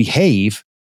acceptable to behave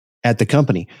at the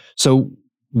company? So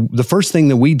the first thing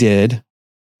that we did,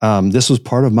 this was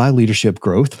part of my leadership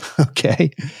growth.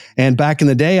 Okay. And back in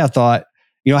the day, I thought,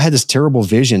 I had this terrible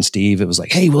vision, Steve. It was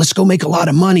like, hey, well, let's go make a lot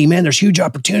of money, man. There's huge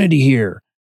opportunity here.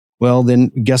 Well, then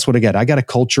guess what I got? I got a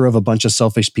culture of a bunch of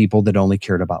selfish people that only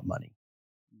cared about money.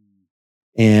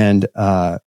 And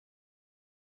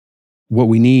what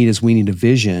we need a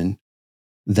vision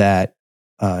that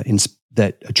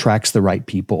attracts the right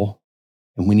people.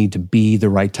 And we need to be the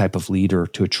right type of leader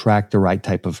to attract the right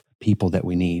type of people that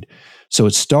we need. So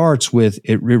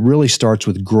it really starts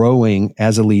with growing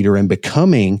as a leader and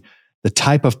becoming the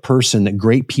type of person that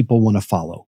great people want to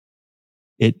follow.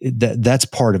 That's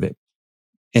part of it.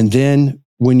 And then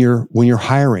when you're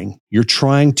hiring, you're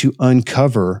trying to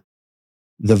uncover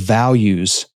the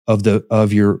values of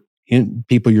your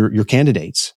people, your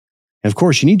candidates. And of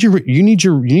course, you need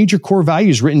your core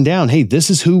values written down. Hey,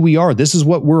 this is who we are. This is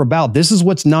what we're about. This is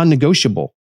what's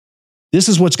non-negotiable. This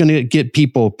is what's going to get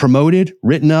people promoted,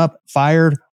 written up,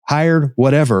 fired, hired,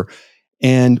 whatever.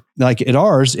 And like at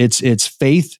ours, it's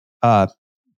faith,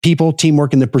 people,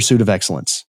 teamwork, and the pursuit of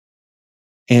excellence.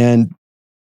 And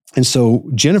so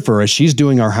Jennifer, as she's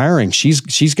doing our hiring,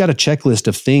 she's got a checklist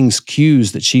of things,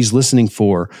 cues that she's listening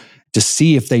for to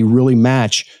see if they really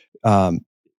match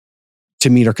to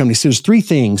meet our company. So there's three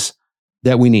things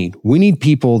that we need. We need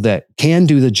people that can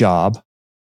do the job.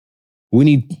 We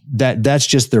need that's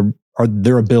just their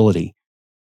ability.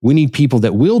 We need people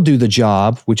that will do the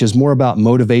job, which is more about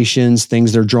motivations,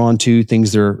 things they're drawn to,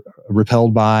 things they're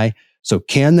repelled by. So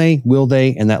can they, will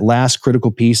they? And that last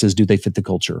critical piece is, do they fit the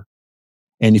culture?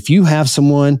 And if you have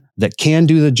someone that can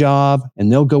do the job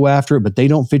and they'll go after it, but they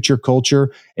don't fit your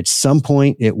culture, at some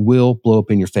point it will blow up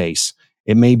in your face.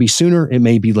 It may be sooner, it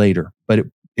may be later, but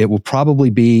it will probably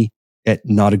be at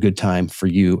not a good time for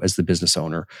you as the business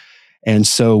owner. And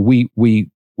so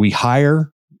we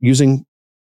hire using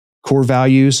core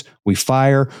values, we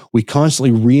fire, we constantly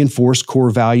reinforce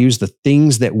core values, the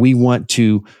things that we want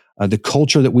to, the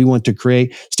culture that we want to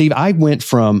create. Steve, I went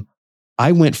from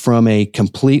a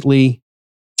completely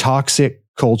toxic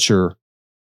culture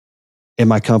in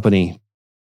my company,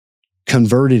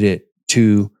 converted it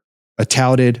to a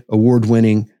touted,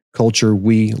 award-winning culture.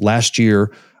 We last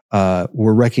year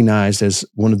were recognized as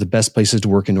one of the best places to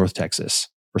work in North Texas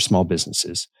for small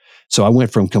businesses. So I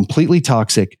went from completely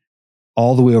toxic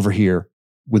all the way over here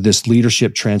with this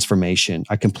leadership transformation.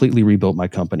 I completely rebuilt my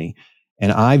company,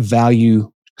 and I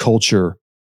value culture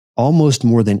almost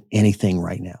more than anything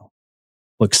right now.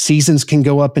 Look, seasons can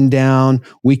go up and down.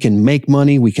 We can make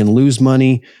money, we can lose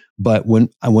money, but when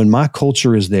my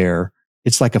culture is there,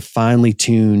 it's like a finely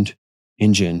tuned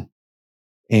engine.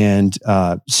 And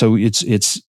so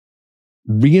it's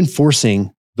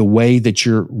reinforcing the way that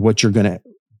you're going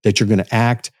to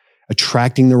act,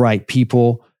 attracting the right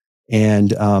people.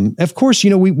 And of course,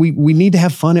 we need to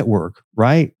have fun at work,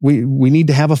 right? We need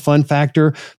to have a fun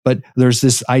factor, but there's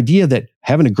this idea that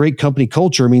having a great company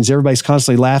culture means everybody's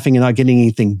constantly laughing and not getting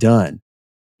anything done.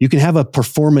 You can have a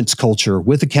performance culture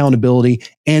with accountability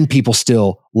and people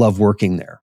still love working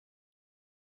there.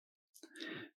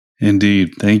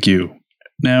 Indeed. Thank you.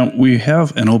 Now, we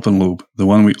have an open loop, the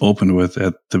one we opened with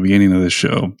at the beginning of the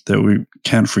show, that we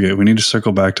can't forget. We need to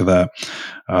circle back to that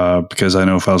because I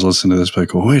know if I was listening to this, I'd be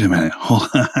like, oh, wait a minute, hold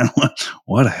on,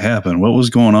 what happened? What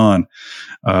was going on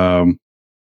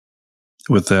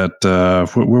with that?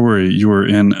 Where were you? You were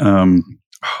in...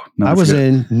 I was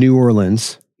in New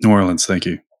Orleans. New Orleans, thank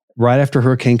you. Right after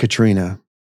Hurricane Katrina.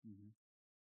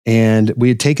 And we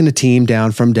had taken a team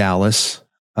down from Dallas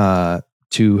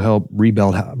to help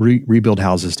rebuild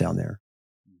houses down there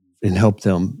and help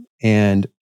them. And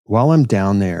while I'm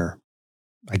down there,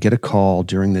 I get a call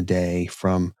during the day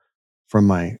from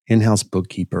my in-house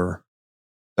bookkeeper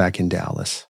back in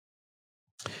Dallas.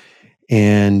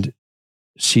 And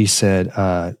she said,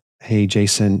 hey,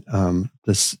 Jason,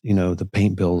 the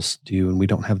paint bill's due and we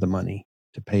don't have the money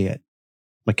to pay it.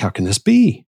 I'm like, how can this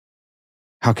be?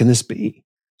 How can this be?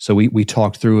 So we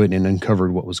talked through it and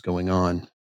uncovered what was going on.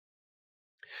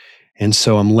 And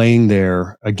so I'm laying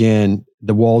there again.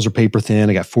 The walls are paper thin.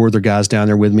 I got 4 other guys down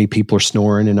there with me. People are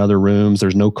snoring in other rooms.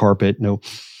 There's no carpet. No,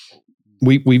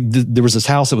 there was this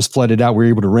house that was flooded out. We were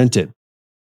able to rent it.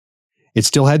 It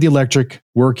still had the electric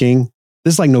working.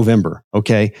 This is like November.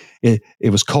 Okay.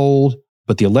 It was cold,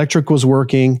 but the electric was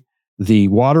working. The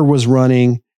water was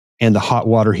running and the hot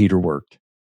water heater worked.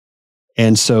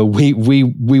 And so we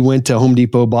went to Home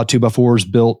Depot, bought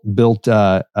 2x4s, built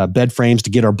bed frames to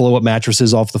get our blow up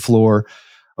mattresses off the floor.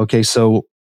 Okay, so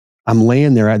I'm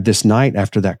laying there at this night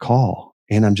after that call,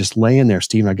 and I'm just laying there,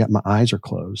 Steve. I got my eyes are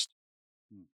closed,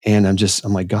 and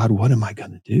I'm like, God, what am I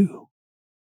going to do?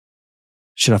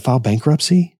 Should I file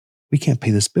bankruptcy? We can't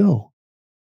pay this bill.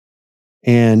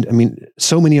 And I mean,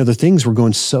 so many other things were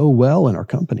going so well in our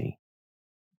company,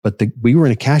 but we were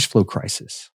in a cash flow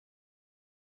crisis.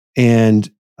 And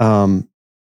I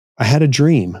had a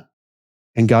dream,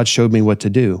 and God showed me what to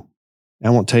do. I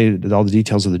won't tell you all the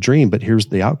details of the dream, but here's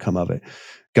the outcome of it.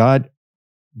 God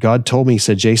told me, he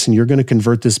said, Jason, you're going to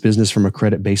convert this business from a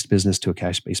credit-based business to a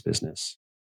cash-based business.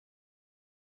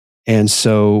 And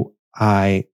so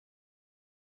the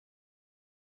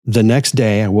next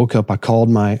day I woke up, I called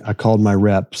my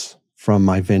reps from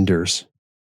my vendors.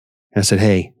 And I said,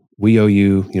 hey, we owe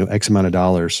you, X amount of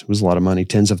dollars. It was a lot of money,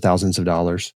 tens of thousands of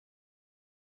dollars.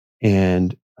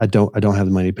 And I don't have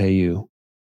the money to pay you,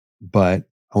 but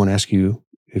I want to ask you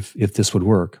if this would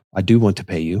work. I do want to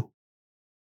pay you,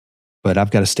 but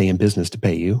I've got to stay in business to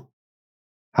pay you.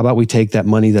 How about we take that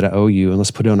money that I owe you and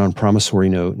let's put it on a promissory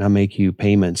note and I'll make you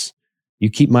payments. You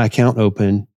keep my account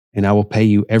open and I will pay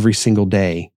you every single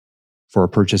day for our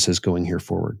purchases going here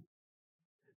forward.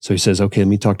 So he says, okay, let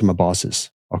me talk to my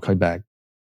bosses. I'll call you back.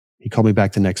 He called me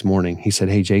back the next morning. He said,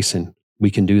 hey, Jason, we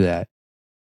can do that.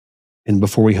 And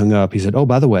before we hung up, he said, oh,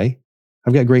 by the way,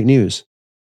 I've got great news.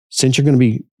 Since you're going to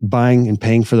be buying and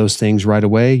paying for those things right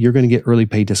away, you're going to get early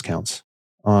pay discounts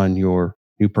on your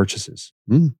new purchases.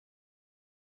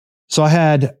 So I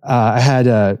had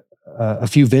a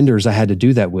few vendors I had to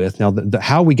do that with. Now,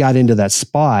 how we got into that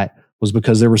spot was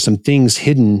because there were some things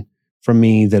hidden from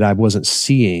me that I wasn't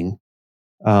seeing.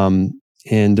 And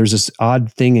there's this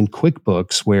odd thing in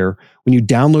QuickBooks where when you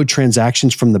download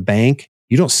transactions from the bank,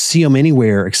 you don't see them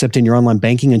anywhere except in your online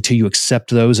banking until you accept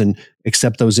those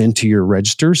into your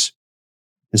registers.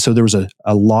 And so there was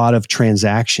a lot of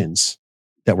transactions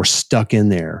that were stuck in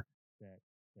there that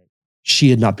she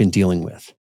had not been dealing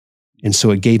with. And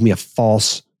so it gave me a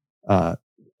false,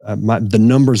 the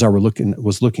numbers I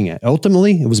was looking at.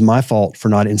 Ultimately, it was my fault for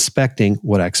not inspecting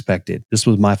what I expected. This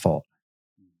was my fault.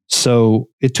 So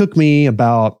it took me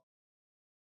about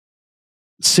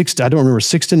 6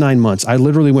 to 9 months. I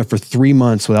literally went for 3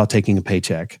 months without taking a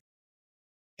paycheck.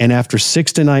 And after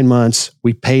 6 to 9 months,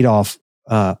 we paid off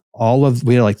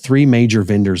we had like 3 major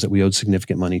vendors that we owed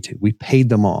significant money to. We paid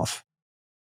them off.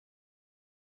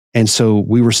 And so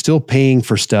we were still paying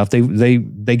for stuff.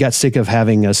 They got sick of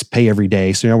having us pay every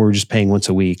day. So now we were just paying once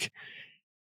a week.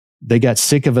 They got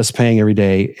sick of us paying every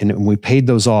day. And when we paid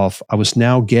those off, I was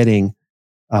now getting,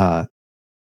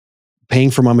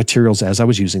 paying for my materials as I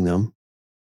was using them.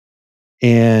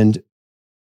 And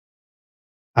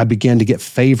I began to get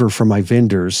favor from my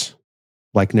vendors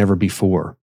like never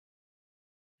before.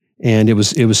 And it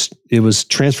was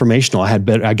transformational.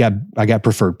 I got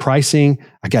preferred pricing.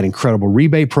 I got incredible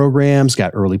rebate programs,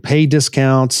 got early pay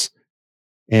discounts.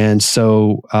 And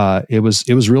so, it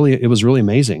was really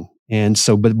amazing. And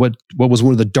so, but what was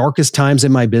one of the darkest times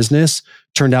in my business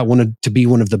turned out to be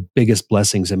one of the biggest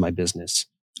blessings in my business.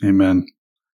 Amen.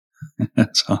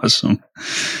 That's awesome.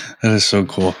 That is so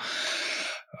cool.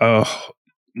 Oh,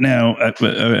 now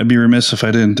I'd be remiss if I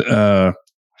didn't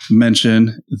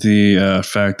mention the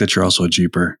fact that you're also a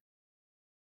Jeeper.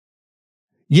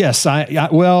 Yes,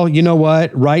 well, you know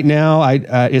what? Right now,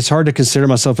 it's hard to consider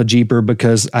myself a Jeeper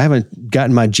because I haven't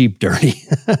gotten my Jeep dirty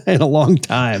in a long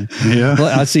time. Yeah,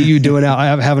 I see you doing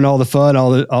having all the fun,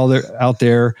 all the out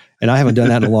there, and I haven't done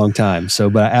that in a long time. So,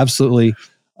 but I absolutely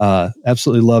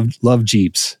love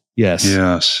Jeeps. Yes.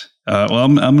 Yes. Well,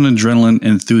 I'm an adrenaline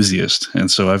enthusiast,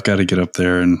 and so I've got to get up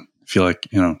there and feel like,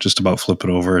 just about flip it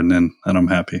over, and then I'm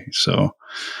happy. So,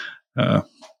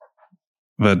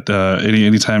 but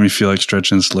anytime you feel like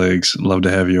stretching its legs, love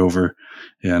to have you over,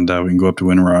 and we can go up to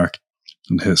Winrock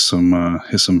and hit some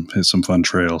fun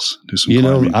trails. Do some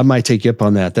climbing. I might take you up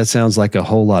on that. That sounds like a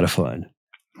whole lot of fun.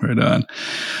 Right on.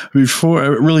 I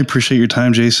really appreciate your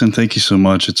time, Jason. Thank you so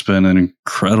much. It's been an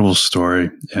incredible story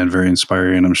and very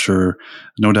inspiring. I'm sure,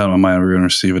 no doubt in my mind, we're going to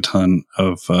receive a ton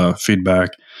of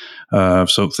feedback.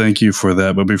 So thank you for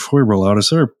that. But before we roll out, is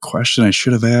there a question I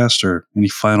should have asked or any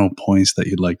final points that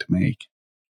you'd like to make?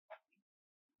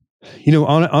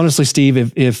 Honestly,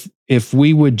 Steve, if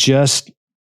we would just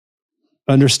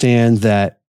understand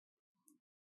that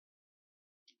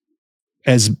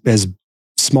as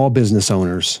small business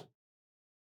owners,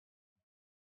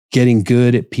 getting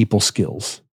good at people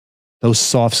skills, those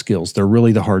soft skills, they're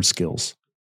really the hard skills.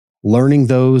 Learning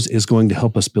those is going to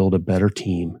help us build a better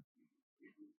team.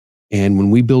 And when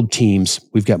we build teams,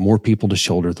 we've got more people to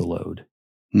shoulder the load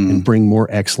and bring more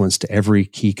excellence to every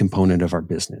key component of our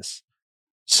business.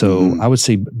 So I would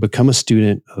say become a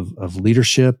student of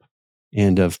leadership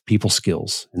and of people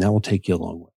skills, and that will take you a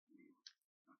long way.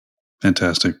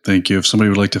 Fantastic. Thank you. If somebody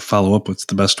would like to follow up, what's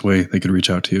the best way they could reach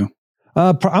out to you?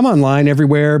 I'm online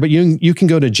everywhere, but you can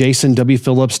go to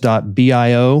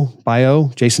jasonwphillips.bio,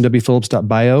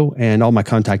 jasonwphillips.bio, and all my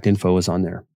contact info is on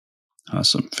there.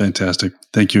 Awesome. Fantastic.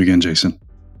 Thank you again, Jason.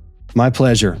 My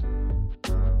pleasure.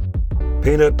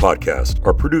 PaintNet podcasts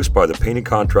are produced by the Painting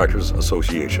Contractors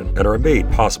Association and are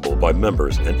made possible by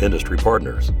members and industry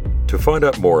partners. To find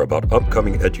out more about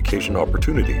upcoming education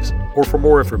opportunities or for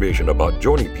more information about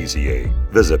joining PCA,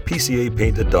 visit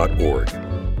pcapainted.org.